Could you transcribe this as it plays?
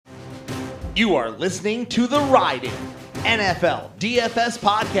You are listening to The Ride In, NFL DFS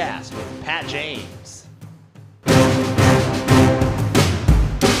podcast with Pat James.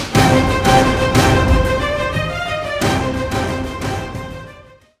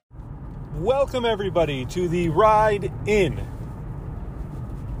 Welcome everybody to The Ride In,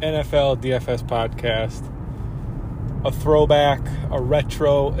 NFL DFS podcast. A throwback, a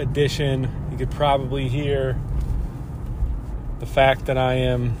retro edition. You could probably hear the fact that I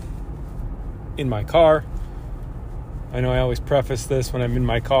am in my car. I know I always preface this when I'm in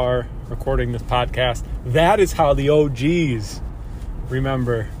my car recording this podcast. That is how the OGs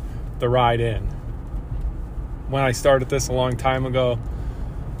remember the ride in. When I started this a long time ago,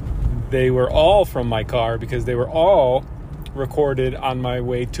 they were all from my car because they were all recorded on my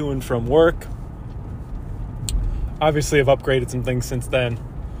way to and from work. Obviously, I've upgraded some things since then.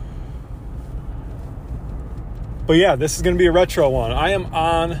 But yeah, this is going to be a retro one. I am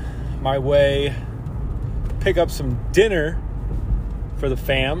on my way to pick up some dinner for the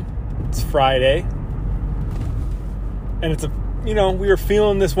fam. It's Friday. And it's we were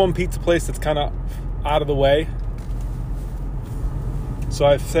feeling this one pizza place that's kind of out of the way. So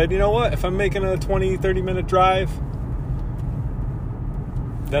I've said, you know what? If I'm making a 20, 30-minute drive,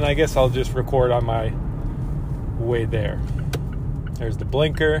 then I guess I'll just record on my way there. There's the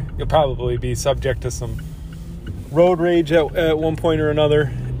blinker. You'll probably be subject to some road rage at one point or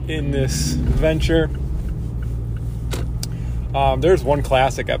another in this venture. There's one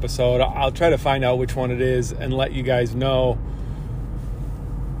classic episode. I'll try to find out which one it is and let you guys know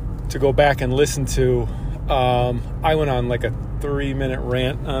to go back and listen to. I went on like a 3-minute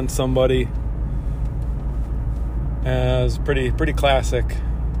rant on somebody. It was pretty classic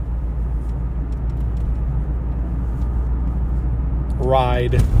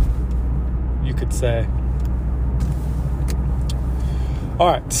ride, you could say. All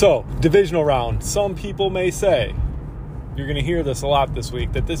right, so divisional round. Some people may say, you're going to hear this a lot this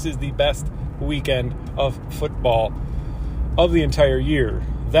week, that this is the best weekend of football of the entire year.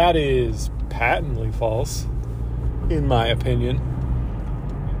 That is patently false, in my opinion.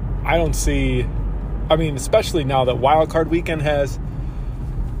 I don't see, especially now that Wild Card Weekend has,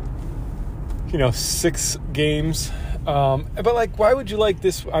 6 games. But why would you like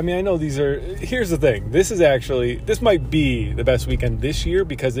this? I know here's the thing. This might be the best weekend this year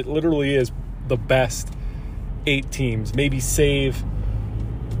because it literally is the best 8 teams. Maybe save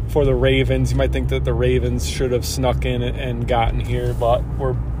for the Ravens. You might think that the Ravens should have snuck in and gotten here, but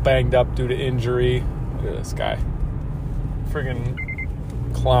we're banged up due to injury. Look at this guy.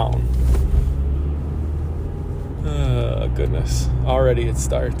 Friggin' clown. Goodness. Already it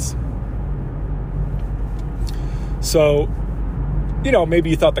starts. So,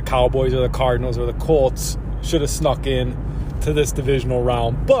 maybe you thought the Cowboys or the Cardinals or the Colts should have snuck in to this divisional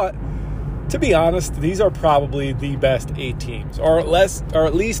round. But, to be honest, these are probably the best 8 teams. Or at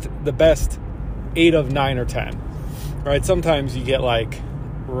least the best 8 of 9 or 10. Right? Sometimes you get,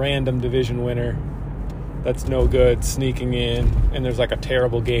 random division winner that's no good sneaking in, and there's, a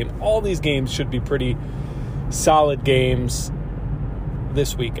terrible game. All these games should be pretty solid games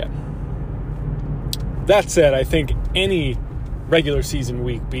this weekend. That said, I think any regular season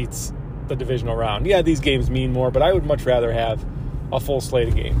week beats the divisional round. Yeah, these games mean more, but I would much rather have a full slate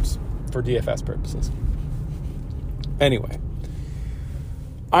of games for DFS purposes. Anyway,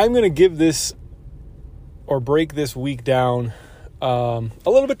 I'm going to give this or break this week down a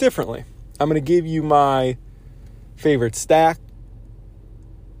little bit differently. I'm going to give you my favorite stack,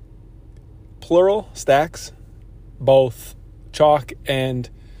 plural stacks, both chalk and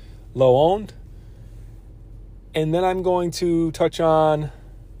low owned. And then I'm going to touch on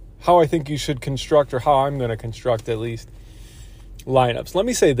how I think you should construct, or how I'm going to construct at least, lineups. Let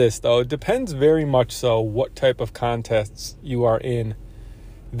me say this, though. It depends very much so what type of contests you are in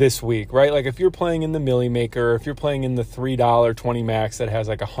this week, right? If you're playing in the Millie Maker, or if you're playing in the $3 20 max that has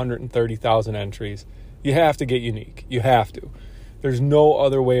 130,000 entries, you have to get unique. You have to. There's no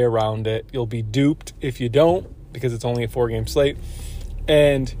other way around it. You'll be duped if you don't, because it's only a 4-game slate.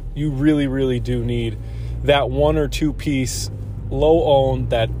 And you really, really do need that 1 or 2 piece low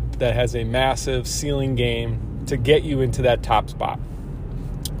owned that has a massive ceiling game to get you into that top spot.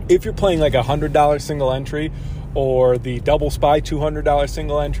 If you're playing a $100 single entry or the double spy $200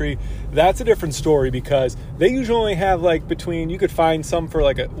 single entry, that's a different story because they usually only have between, you could find some for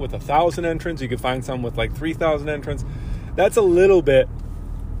with 1,000 entrants, you could find some with 3,000 entrants. That's a little bit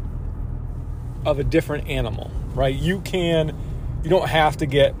of a different animal, right? You don't have to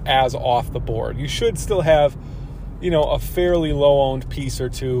get as off the board. You should still have, a fairly low-owned piece or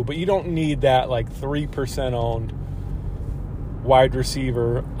two, but you don't need that 3% owned wide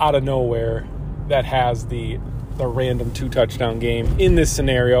receiver out of nowhere that has the random 2-touchdown game in this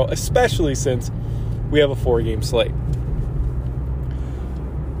scenario, especially since we have a 4-game slate.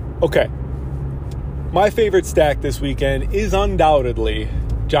 Okay. My favorite stack this weekend is undoubtedly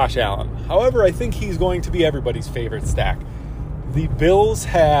Josh Allen. However, I think he's going to be everybody's favorite stack. The Bills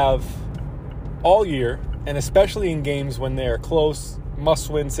have all year, and especially in games when they are close,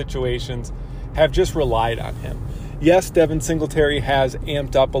 must-win situations, have just relied on him. Yes, Devin Singletary has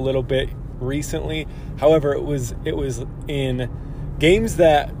amped up a little bit recently. However, it was in games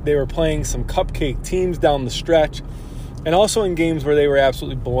that they were playing some cupcake teams down the stretch, and also in games where they were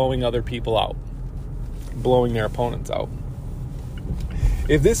absolutely blowing other people out, blowing their opponents out.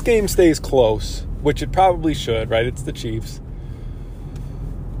 If this game stays close, which it probably should, right? It's the Chiefs.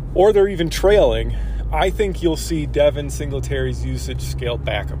 Or they're even trailing, I think you'll see Devin Singletary's usage scaled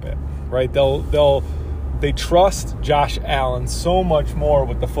back a bit, right? They trust Josh Allen so much more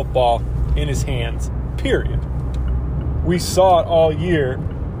with the football in his hands, period. We saw it all year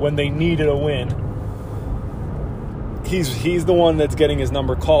when they needed a win. He's the one that's getting his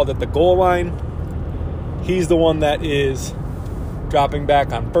number called at the goal line. He's the one that is dropping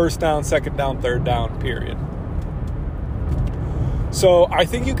back on first down, second down, third down, period. So I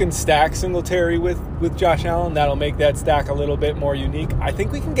think you can stack Singletary with Josh Allen. That'll make that stack a little bit more unique. I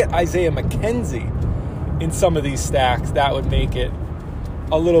think we can get Isaiah McKenzie in some of these stacks. That would make it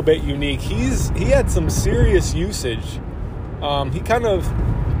a little bit unique. He had some serious usage. He kind of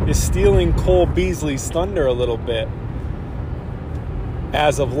is stealing Cole Beasley's thunder a little bit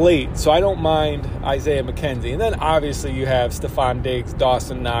as of late. So I don't mind Isaiah McKenzie. And then obviously you have Stephon Diggs,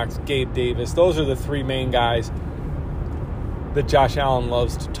 Dawson Knox, Gabe Davis. Those are the three main guys that Josh Allen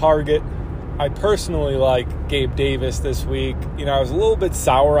loves to target. I personally like Gabe Davis this week. I was a little bit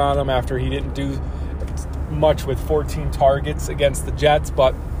sour on him after he didn't do much with 14 targets against the Jets,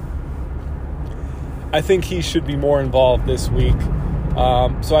 but I think he should be more involved this week.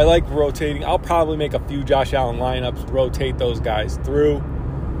 So I like rotating. I'll probably make a few Josh Allen lineups, rotate those guys through.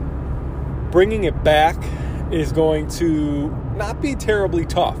 Bringing it back is going to not be terribly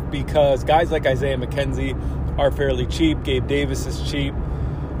tough because guys like Isaiah McKenzie are fairly cheap. Gabe Davis is cheap.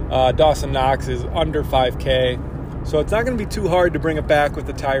 Dawson Knox is under 5K. So it's not going to be too hard to bring it back with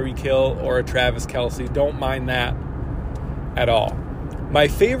a Tyreek Hill or a Travis Kelce. Don't mind that at all. My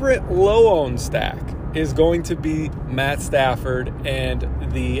favorite low-owned stack is going to be Matt Stafford and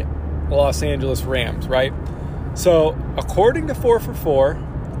the Los Angeles Rams, right? So according to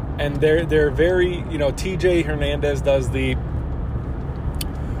 4for4, and they're very, TJ Hernandez does the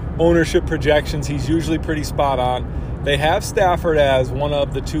ownership projections. He's usually pretty spot on. They have Stafford as one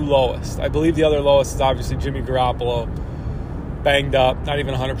of the two lowest. I believe the other lowest is obviously Jimmy Garoppolo, banged up, not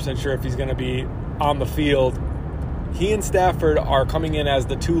even 100% sure if he's going to be on the field. He and Stafford are coming in as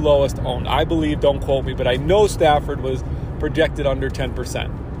the two lowest owned. I believe, don't quote me, but I know Stafford was projected under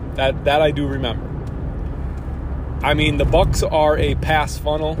 10%. That I do remember. I mean, the Bucs are a pass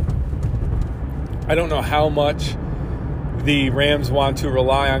funnel. I don't know how much the Rams want to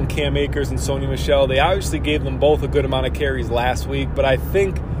rely on Cam Akers and Sony Michel. They obviously gave them both a good amount of carries last week, but I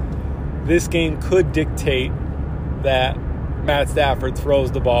think this game could dictate that Matt Stafford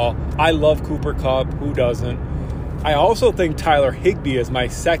throws the ball. I love Cooper Kupp. Who doesn't? I also think Tyler Higbee is my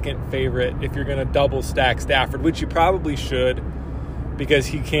second favorite if you're going to double stack Stafford, which you probably should because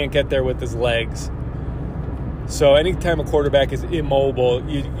he can't get there with his legs. So anytime a quarterback is immobile,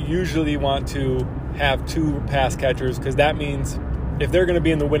 you usually want to have two pass catchers because that means if they're going to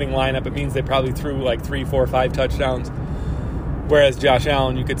be in the winning lineup, it means they probably threw like 3, 4, 5 touchdowns. Whereas Josh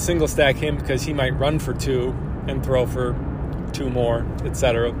Allen, you could single stack him because he might run for 2 and throw for 2 more,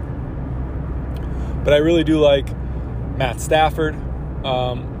 etc. But I really do like Matt Stafford.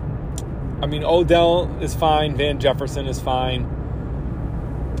 Odell is fine. Van Jefferson is fine.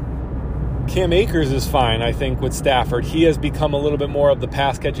 Cam Akers is fine, I think, with Stafford. He has become a little bit more of the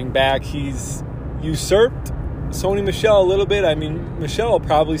pass-catching back. He's usurped Sony Michel a little bit. I mean, Michel will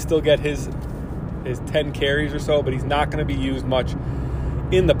probably still get his 10 carries or so, but he's not going to be used much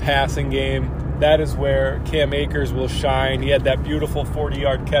in the passing game. That is where Cam Akers will shine. He had that beautiful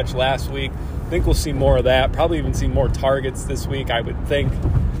 40-yard catch last week. I think we'll see more of that. Probably even see more targets this week, I would think.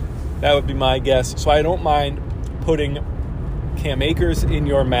 That would be my guess. So I don't mind putting Cam Akers in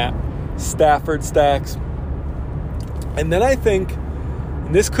your Matt Stafford stacks. And then I think,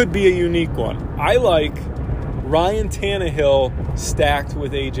 and this could be a unique one, I like Ryan Tannehill stacked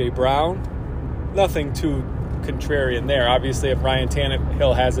with A.J. Brown. Nothing too contrarian there. Obviously, if Ryan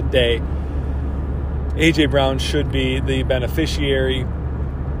Tannehill has a day, A.J. Brown should be the beneficiary.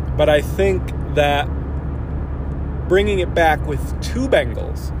 But I think that bringing it back with 2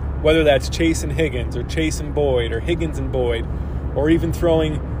 Bengals, whether that's Chase and Higgins or Chase and Boyd or Higgins and Boyd, or even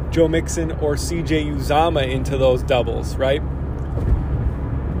throwing Joe Mixon or CJ Uzama into those doubles, right?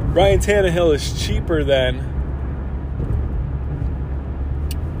 Ryan Tannehill is cheaper than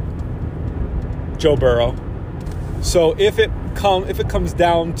Joe Burrow. So if it comes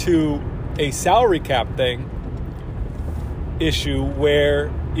down to a salary cap thing issue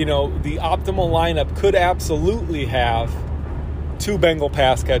where, the optimal lineup could absolutely have 2 Bengal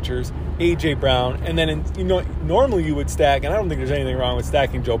pass catchers, A.J. Brown, and then, normally you would stack, and I don't think there's anything wrong with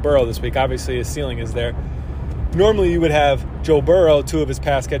stacking Joe Burrow this week. Obviously, his ceiling is there. Normally, you would have Joe Burrow, 2 of his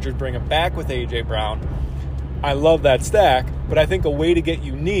pass catchers, bring him back with A.J. Brown. I love that stack, but I think a way to get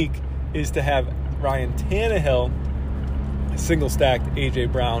unique is to have Ryan Tannehill, single-stacked A.J.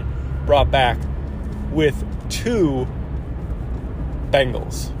 Brown, brought back with 2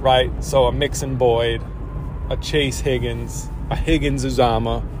 Bengals, right? So a Mixon Boyd, a Chase Higgins, a Higgins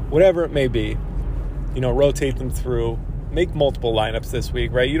Uzama, whatever it may be. Rotate them through, make multiple lineups this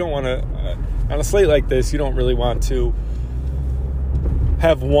week, right? You don't want to, on a slate like this, you don't really want to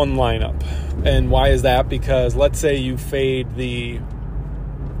have one lineup. And why is that? Because let's say you fade the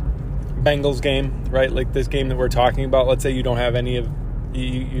Bengals game, right? Like this game that we're talking about. Let's say you don't have any of,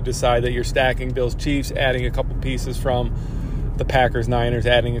 you decide that you're stacking Bills Chiefs, adding a couple pieces from the Packers Niners,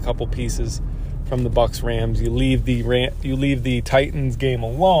 adding a couple pieces from the Bucks Rams. You leave the Titans game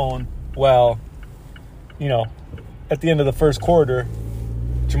alone. Well, at the end of the first quarter,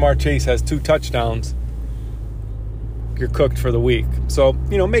 Jamar Chase has 2 touchdowns. You're cooked for the week. So,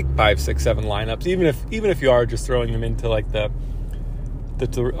 make 5, 6, 7 lineups. Even if you are just throwing them into like the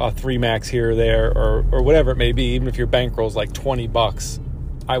 3 max here or there or whatever it may be, even if your bankroll's like $20,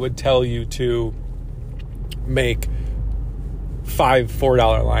 I would tell you to make 5 $4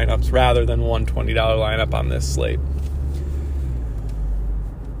 lineups rather than one $20 lineup on this slate.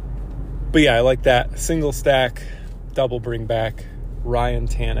 But yeah, I like that. Single stack, double bring back Ryan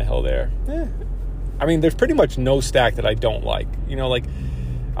Tannehill there. There's pretty much no stack that I don't like.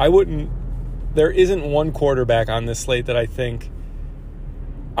 There isn't one quarterback on this slate that I think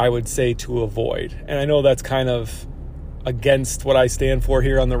I would say to avoid. And I know that's kind of against what I stand for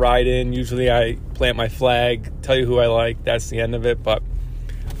here on the ride-in. Usually I plant my flag, tell you who I like, that's the end of it. But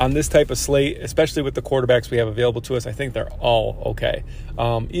on this type of slate, especially with the quarterbacks we have available to us, I think they're all okay.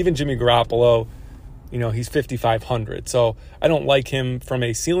 Even Jimmy Garoppolo, he's 5,500. So I don't like him from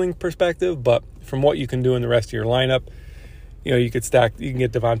a ceiling perspective, but from what you can do in the rest of your lineup, you can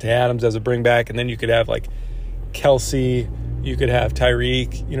get Devontae Adams as a bring back, and then you could have like Kelsey, you could have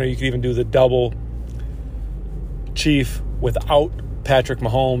Tyreek, you could even do the double Chief without Patrick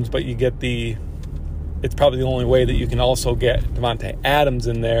Mahomes, but you get it's probably the only way that you can also get Devontae Adams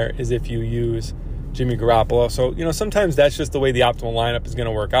in there is if you use Jimmy Garoppolo. So, sometimes that's just the way the optimal lineup is going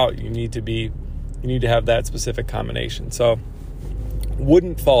to work out. You need to have that specific combination. So,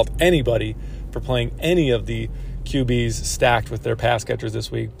 wouldn't fault anybody for playing any of the QBs stacked with their pass catchers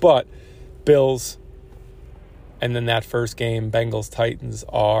this week, but Bills and then that first game, Bengals Titans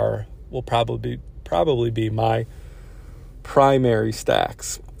will probably be my primary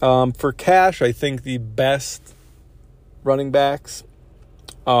stacks. For cash, I think the best running backs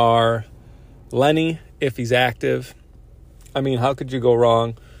are Lenny, if he's active. How could you go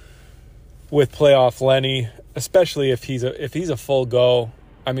wrong with playoff Lenny, especially if he's a full go?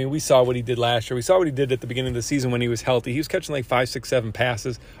 We saw what he did last year. We saw what he did at the beginning of the season when he was healthy. He was catching like 5, 6, 7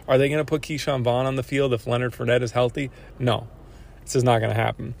 passes. Are they going to put Keyshawn Vaughn on the field if Leonard Fournette is healthy? No. This is not going to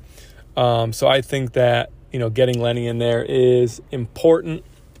happen. So I think that, getting Lenny in there is important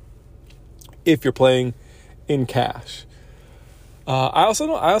if you're playing in cash. I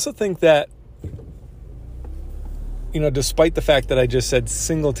also think that, despite the fact that I just said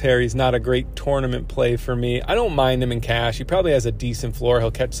Singletary's not a great tournament play for me, I don't mind him in cash. He probably has a decent floor.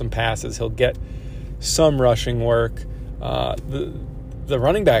 He'll catch some passes. He'll get some rushing work. The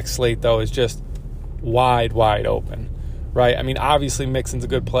running back slate, though, is just wide open, right? Obviously Mixon's a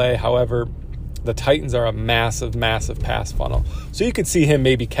good play. However, the Titans are a massive, massive pass funnel. So you could see him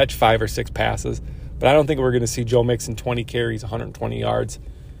maybe catch 5 or 6 passes, but I don't think we're going to see Joe Mixon 20 carries, 120 yards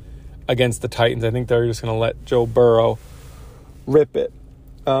against the Titans. I think they're just going to let Joe Burrow rip it.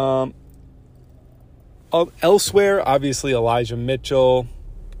 Elsewhere, obviously Elijah Mitchell,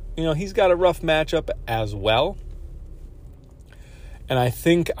 he's got a rough matchup as well. And I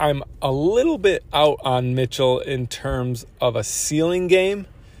think I'm a little bit out on Mitchell in terms of a ceiling game.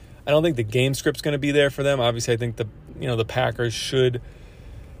 I don't think the game script's going to be there for them. Obviously, I think the Packers should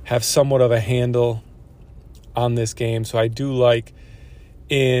have somewhat of a handle on this game. So I do like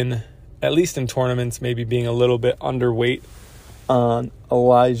in at least in tournaments, maybe being a little bit underweight on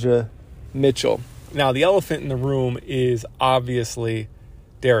Elijah Mitchell. Now, the elephant in the room is obviously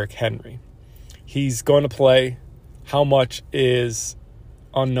Derrick Henry. He's going to play. How much is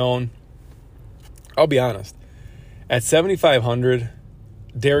unknown. I'll be honest. At 7,500,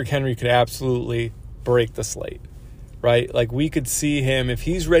 Derrick Henry could absolutely break the slate, right? Like, we could see him, if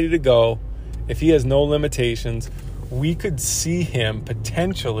he's ready to go, if he has no limitations, we could see him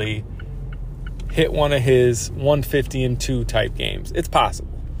potentially hit one of his 150-2 type games. It's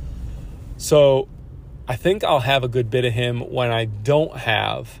possible. So I think I'll have a good bit of him when I don't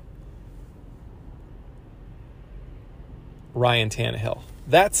have Ryan Tannehill.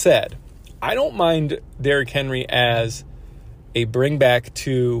 That said, I don't mind Derrick Henry as a bring back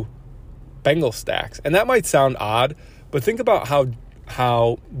to Bengal stacks. And that might sound odd, but think about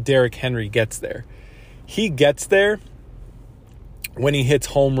how Derrick Henry gets there. He gets there when he hits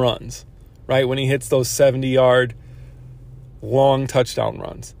home runs, right? When he hits those 70-yard long touchdown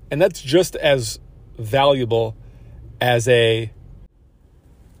runs. And that's just as valuable as a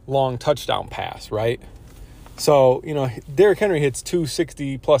long touchdown pass, right? So, Derrick Henry hits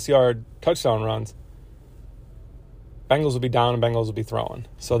 260-plus yard touchdown runs. Bengals will be down and Bengals will be throwing.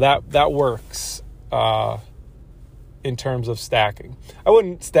 So that works in terms of stacking. I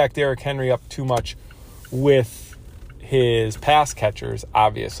wouldn't stack Derrick Henry up too much with his pass catchers,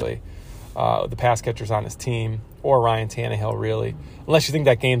 obviously. The pass catchers on his team, or Ryan Tannehill, really. Unless you think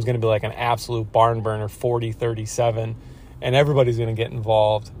that game's going to be like an absolute barn burner, 40-37, and everybody's going to get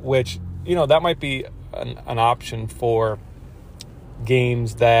involved, which, that might be an option for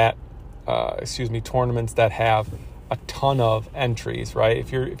games that, tournaments that have a ton of entries, right?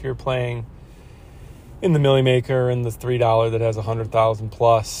 If you're playing in the Millie Maker and the $3 that has 100,000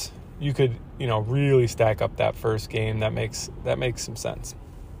 plus, you could, really stack up that first game. That makes some sense.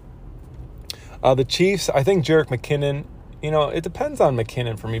 The Chiefs, I think Jerick McKinnon, it depends on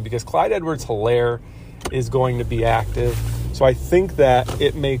McKinnon for me because Clyde Edwards-Helaire is going to be active. So I think that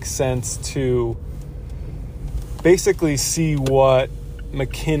it makes sense to basically see what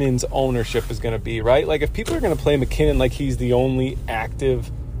McKinnon's ownership is going to be, right? Like, if people are going to play McKinnon like he's the only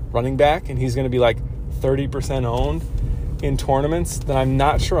active running back and he's going to be like 30% owned in tournaments, then I'm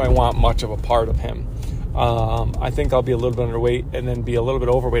not sure I want much of a part of him. I think I'll be a little bit underweight and then be a little bit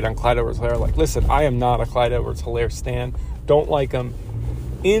overweight on Clyde Edwards-Helaire. Like, listen, I am not a Clyde Edwards-Helaire stan. Don't like him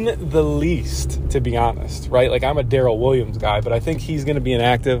in the least, to be honest, right? Like, I'm a Darrell Williams guy, but I think he's going to be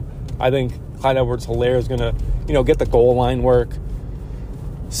inactive. I think Clyde Edwards-Helaire is going to, get the goal line work.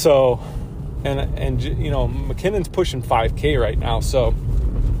 So, and McKinnon's pushing 5K right now, so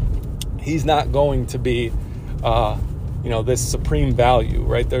he's not going to be, this supreme value,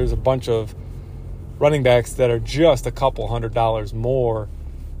 right? There's a bunch of running backs that are just a couple $100 more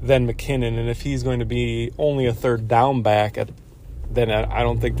than McKinnon, and if he's going to be only a third down back, then I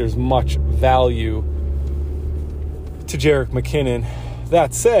don't think there's much value to Jerick McKinnon.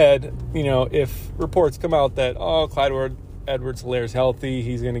 That said, if reports come out that, Clyde Edwards-Helaire's healthy,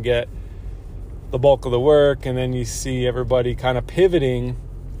 he's going to get the bulk of the work, and then you see everybody kind of pivoting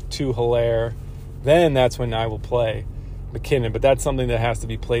to Helaire, then that's when I will play McKinnon. But that's something that has to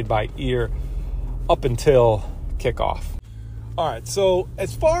be played by ear up until kickoff. All right, so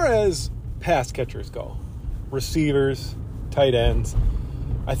as far as pass catchers go, receivers, tight ends,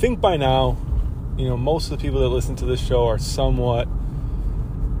 I think by now, most of the people that listen to this show are somewhat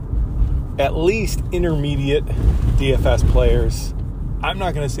at least intermediate DFS players. I'm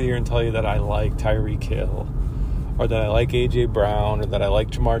not going to sit here and tell you that I like Tyreek Hill or that I like A.J. Brown or that I like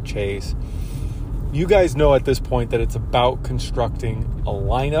Jamar Chase. You guys know at this point that it's about constructing a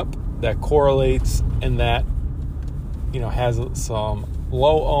lineup that correlates and that, has some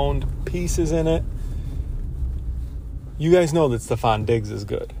low-owned pieces in it. You guys know that Stephon Diggs is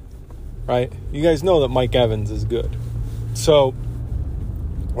good, right? You guys know that Mike Evans is good. So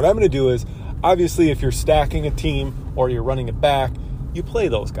what I'm going to do is, obviously, if you're stacking a team or you're running it back, you play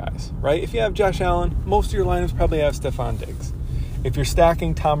those guys, right? If you have Josh Allen, most of your lineups probably have Stephon Diggs. If you're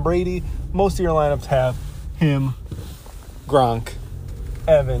stacking Tom Brady, most of your lineups have him, Gronk,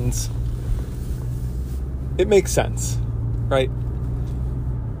 Evans. It makes sense, right?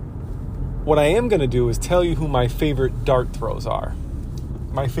 What I am going to do is tell you who my favorite dart throws are.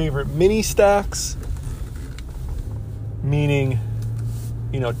 My favorite mini stacks, meaning,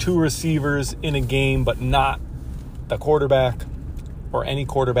 two receivers in a game, but not the quarterback or any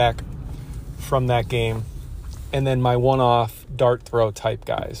quarterback from that game. And then my one-off dart throw type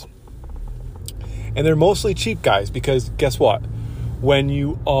guys. And they're mostly cheap guys because guess what? When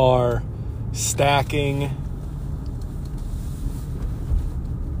you are stacking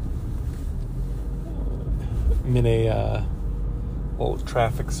I'm in a little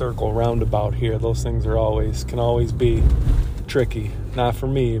traffic circle roundabout here. Those things can always be tricky. Not for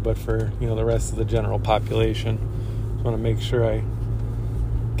me, but for the rest of the general population. Just want to make sure I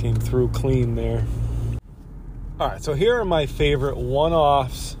came through clean there. All right, so here are my favorite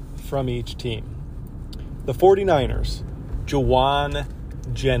one-offs from each team. The 49ers, Jawan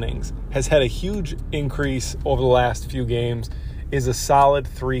Jennings, has had a huge increase over the last few games, is a solid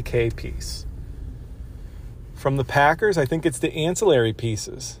 3K piece. From the Packers, I think it's the ancillary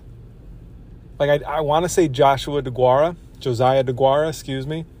pieces. Like, I want to say Josiah DeGuara,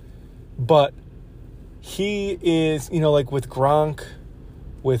 but he is, like with Gronk,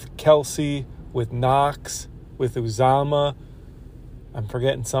 with Kelsey, with Knox, with Uzama, I'm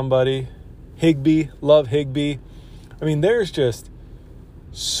forgetting somebody, Higbee, love Higbee. I mean, there's just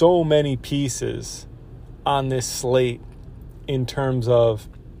so many pieces on this slate in terms of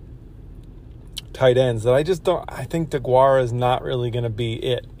tight ends that I think DeGuara is not really going to be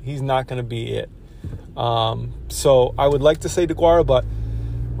it. He's not going to be it. So I would like to say DeGuara, but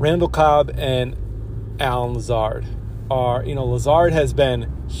Randall Cobb and Allen Lazard are, Lazard has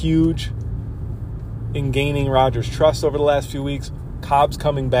been huge in gaining Rodgers' trust over the last few weeks. Cobb's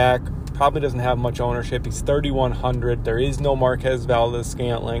coming back, probably doesn't have much ownership. He's 3,100. There is no Marquez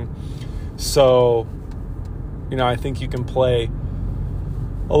Valdes-Scantling. So, I think you can play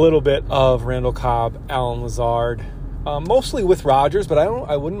a little bit of Randall Cobb, Allen Lazard, mostly with Rodgers, but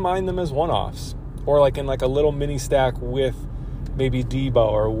I wouldn't mind them as one-offs, or like in like a little mini stack with maybe Debo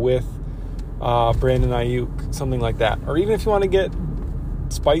or with Brandon Ayuk, something like that. Or even if you want to get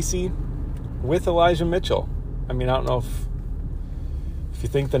spicy with Elijah Mitchell. I mean, I don't know if you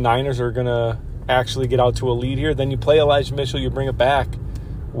think the Niners are going to actually get out to a lead here, then you play Elijah Mitchell, you bring it back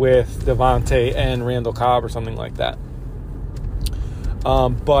with Devontae and Randall Cobb or something like that.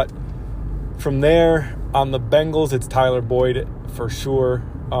 But from there, on the Bengals, it's Tyler Boyd for sure.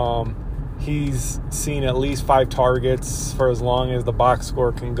 He's seen at least 5 targets for as long as the box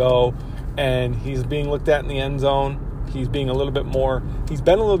score can go, and he's being looked at in the end zone. He's been a little bit more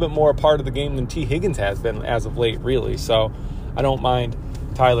a part of the game than T. Higgins has been as of late, really. So I don't mind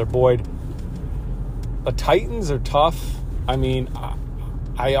Tyler Boyd. The Titans are tough. I mean,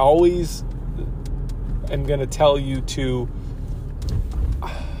 I always am going to tell you to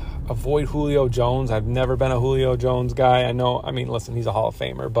avoid Julio Jones. I've never been a Julio Jones guy. Listen, he's a Hall of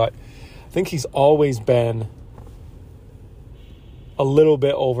Famer, but I think he's always been a little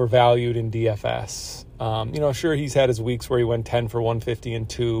bit overvalued in DFS. Sure, he's had his weeks where he went 10 for 150 and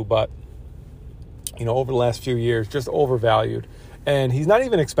 2, but, over the last few years, just overvalued. And he's not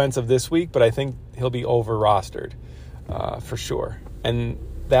even expensive this week, but I think he'll be over-rostered for sure. And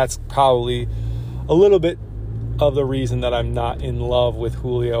that's probably a little bit of the reason that I'm not in love with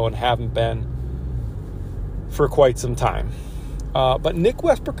Julio and haven't been for quite some time. But Nick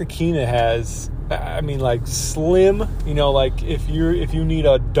Westbrook-Ikhine has, slim, if you need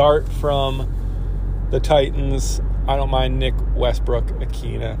a dart from the Titans, I don't mind Nick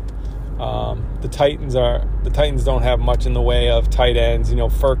Westbrook-Ikhine. The Titans don't have much in the way of tight ends.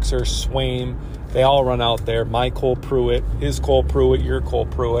 Ferkser, Swaim, they all run out there. My Cole Pruitt, his Cole Pruitt, your Cole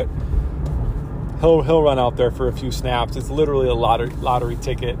Pruitt. He'll run out there for a few snaps. It's literally a lottery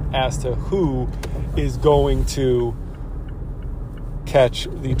ticket as to who is going to catch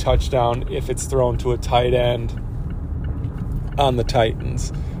the touchdown if it's thrown to a tight end on the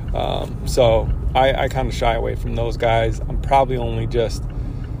Titans. So I kind of shy away from those guys. I'm probably only just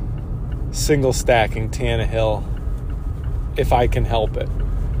single stacking Tannehill if I can help it.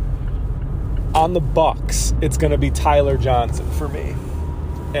 On the Bucks, it's going to be Tyler Johnson for me.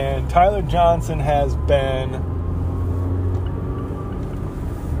 And Tyler Johnson has been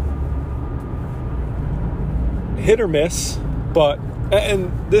hit or miss,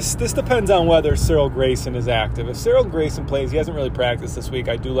 and this depends on whether Cyril Grayson is active. If Cyril Grayson plays, he hasn't really practiced this week.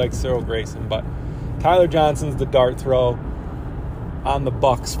 I do like Cyril Grayson, but Tyler Johnson's the dart throw on the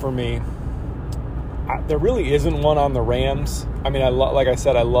Bucks for me. There really isn't one on the Rams. Like I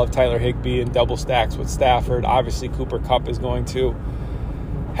said, I love Tyler Higbee and double stacks with Stafford. Obviously, Cooper Kupp is going to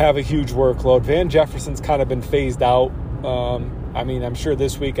have a huge workload. Van Jefferson's kind of been phased out. I'm sure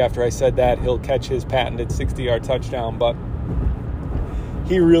this week after I said that, he'll catch his patented 60-yard touchdown, but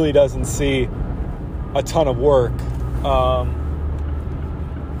he really doesn't see a ton of work,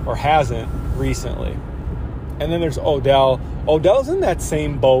 or hasn't recently. And then there's Odell. Odell's in that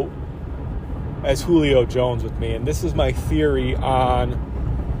same boat as Julio Jones with me, and this is my theory on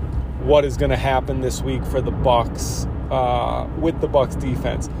what is going to happen this week for the Bucs, with the Bucs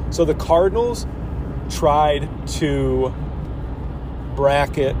defense. So the Cardinals tried to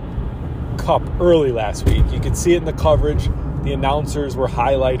bracket Kupp early last week. You could see it in the coverage. The announcers were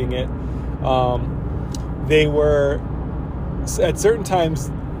highlighting it. They were, at certain times,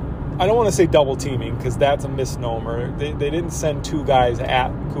 I don't want to say double teaming because that's a misnomer. They didn't send two guys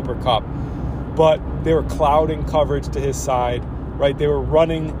at Cooper Kupp, but they were clouding coverage to his side, right? They were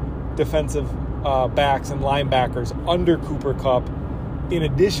running defensive backs and linebackers under Cooper Kupp in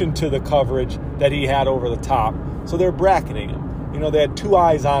addition to the coverage that he had over the top. So they're bracketing him. They had two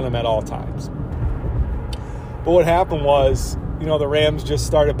eyes on him at all times. But what happened was, the Rams just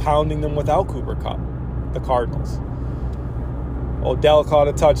started pounding them without Cooper Kupp, the Cardinals. Odell caught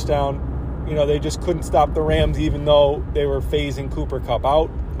a touchdown. They just couldn't stop the Rams even though they were phasing Cooper Kupp out.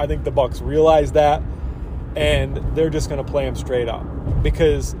 I think the Bucs realized that, and they're just going to play him straight up.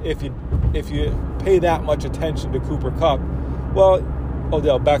 Because if you pay that much attention to Cooper Kupp, well,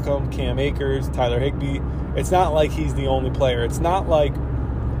 Odell Beckham, Cam Akers, Tyler Higbee, it's not like he's the only player. It's not like,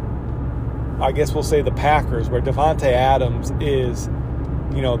 I guess we'll say the Packers, where Devontae Adams is,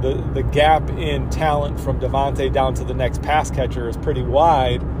 the gap in talent from Devontae down to the next pass catcher is pretty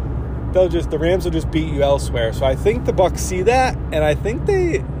wide. The Rams will just beat you elsewhere. So I think the Bucs see that, and I think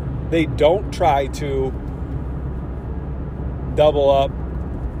they don't try to double up,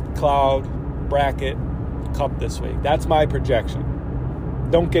 cloud, bracket Kupp this week. That's my projection.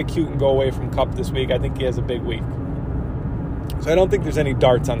 Don't get cute and go away from Kupp this week. I think he has a big week. So I don't think there's any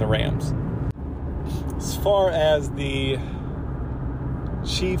darts on the Rams. As far as the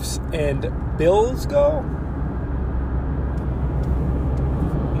Chiefs and Bills go,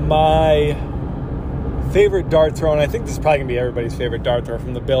 my favorite dart throw, and I think this is probably going to be everybody's favorite dart throw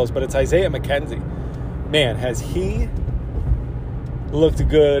from the Bills, but it's Isaiah McKenzie. Man, has he looked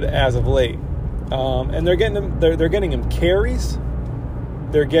good as of late. And they're getting him carries.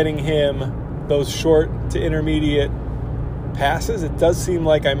 They're getting him those short to intermediate passes. It does seem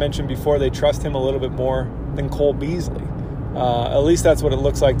like, I mentioned before, they trust him a little bit more than Cole Beasley. At least that's what it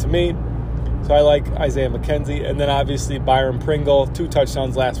looks like to me. So I like Isaiah McKenzie. And then obviously Byron Pringle, 2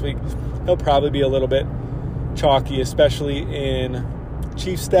 touchdowns last week. He'll probably be a little bit chalky, especially in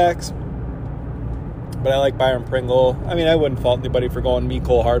Chiefs stacks. But I like Byron Pringle. I mean, I wouldn't fault anybody for going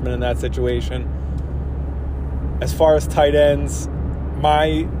Mecole Hardman in that situation. As far as tight ends,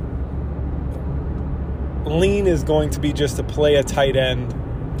 my lean is going to be just to play a tight end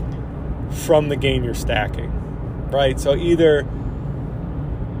from the game you're stacking, right? So either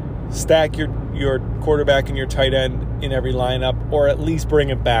stack your quarterback and your tight end in every lineup, or at least bring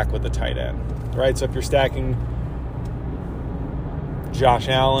it back with the tight end, right? So if you're stacking Josh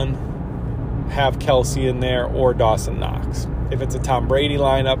Allen, have Kelsey in there or Dawson Knox. If it's a Tom Brady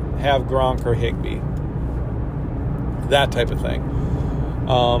lineup, have Gronk or Higbee. That type of thing.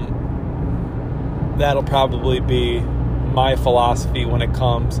 That'll probably be my philosophy when it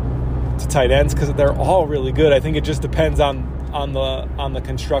comes to tight ends, because they're all really good. I think it just depends on the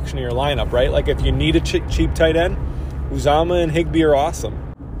construction of your lineup, right? Like if you need a cheap tight end, Uzama and Higbee are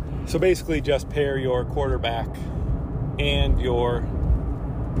awesome. So basically just pair your quarterback and your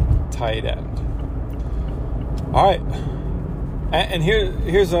tight end. All right. And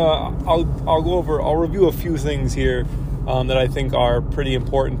I'll review a few things here that I think are pretty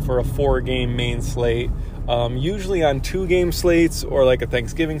important for a 4-game main slate. Usually on 2-game slates or like a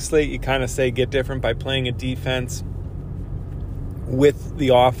Thanksgiving slate, you kind of say get different by playing a defense with the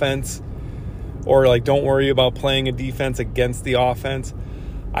offense, or like don't worry about playing a defense against the offense.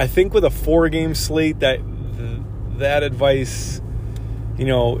 I think with a 4-game slate, that advice,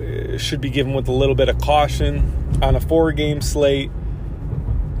 should be given with a little bit of caution. On a 4-game slate,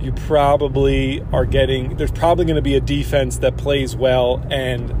 you probably are there's probably going to be a defense that plays well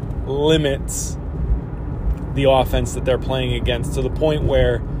and limits the offense that they're playing against, to the point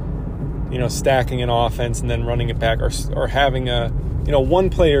where, stacking an offense and then running it back, or having one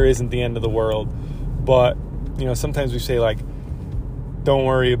player isn't the end of the world. But, sometimes we say, like, don't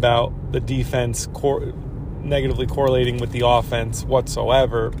worry about the defense negatively correlating with the offense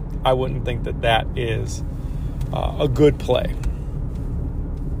whatsoever. I wouldn't think that is a good play.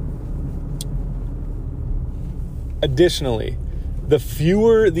 Additionally, the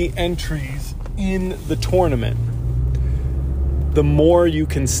fewer the entries in the tournament, the more you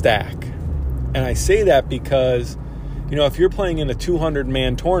can stack. And I say that because, if you're playing in a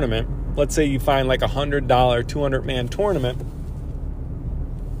 200-man tournament, let's say you find like $100 200-man tournament,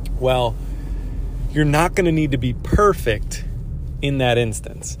 well, you're not going to need to be perfect in that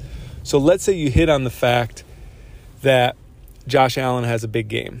instance. So let's say you hit on the fact that Josh Allen has a big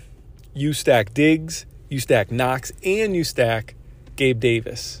game. You stack Diggs, you stack Knox, and you stack Gabe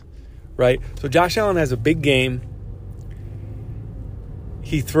Davis, right? So Josh Allen has a big game.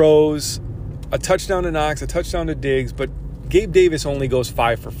 He throws a touchdown to Knox, a touchdown to Diggs, but Gabe Davis only goes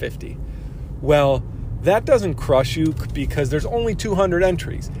 5 for 50. Well, that doesn't crush you because there's only 200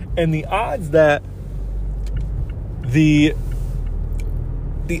 entries. And the odds that the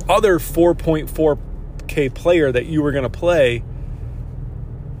other 4.4K player that you were going to play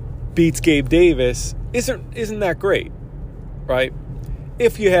beats Gabe Davis isn't that great, right?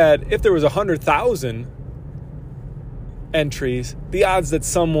 If there was 100,000 entries, the odds that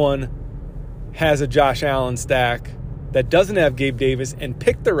someone has a Josh Allen stack that doesn't have Gabe Davis and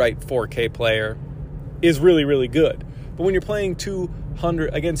pick the right 4K player is really, really good. But when you're playing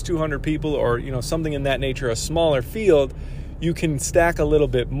 200 against 200 people or, something in that nature, a smaller field, you can stack a little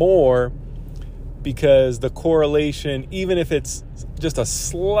bit more because the correlation, even if it's just a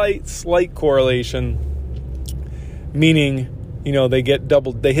slight correlation, meaning, they hit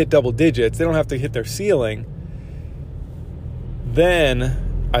double digits, they don't have to hit their ceiling,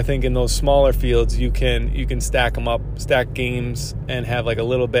 then I think in those smaller fields you can stack them up, stack games, and have like a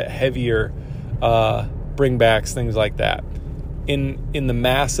little bit heavier bringbacks, things like that. In the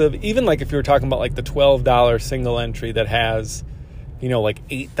massive, even like if you were talking about like the $12 single entry that has, like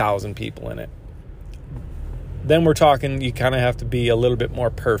 8,000 people in it, then we're talking you kind of have to be a little bit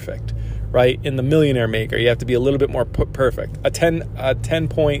more perfect, right? In the Millionaire Maker, you have to be a little bit more perfect. A 10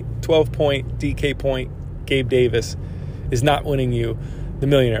 point, 12 point, DK point Gabe Davis is not winning you the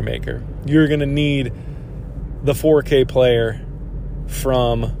Millionaire Maker. You're going to need the 4K player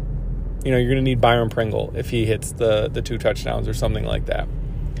from, you're going to need Byron Pringle if he hits the 2 touchdowns or something like that.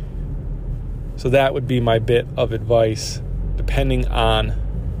 So that would be my bit of advice depending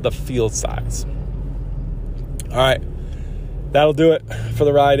on the field size. All right, that'll do it for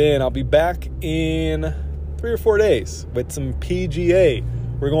the ride in. I'll be back in 3 or 4 days with some PGA.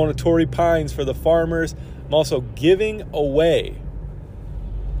 We're going to Torrey Pines for the Farmers. I'm also giving away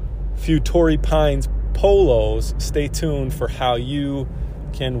a few Torrey Pines polos. Stay tuned for how you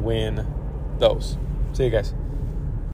can win those. See you guys.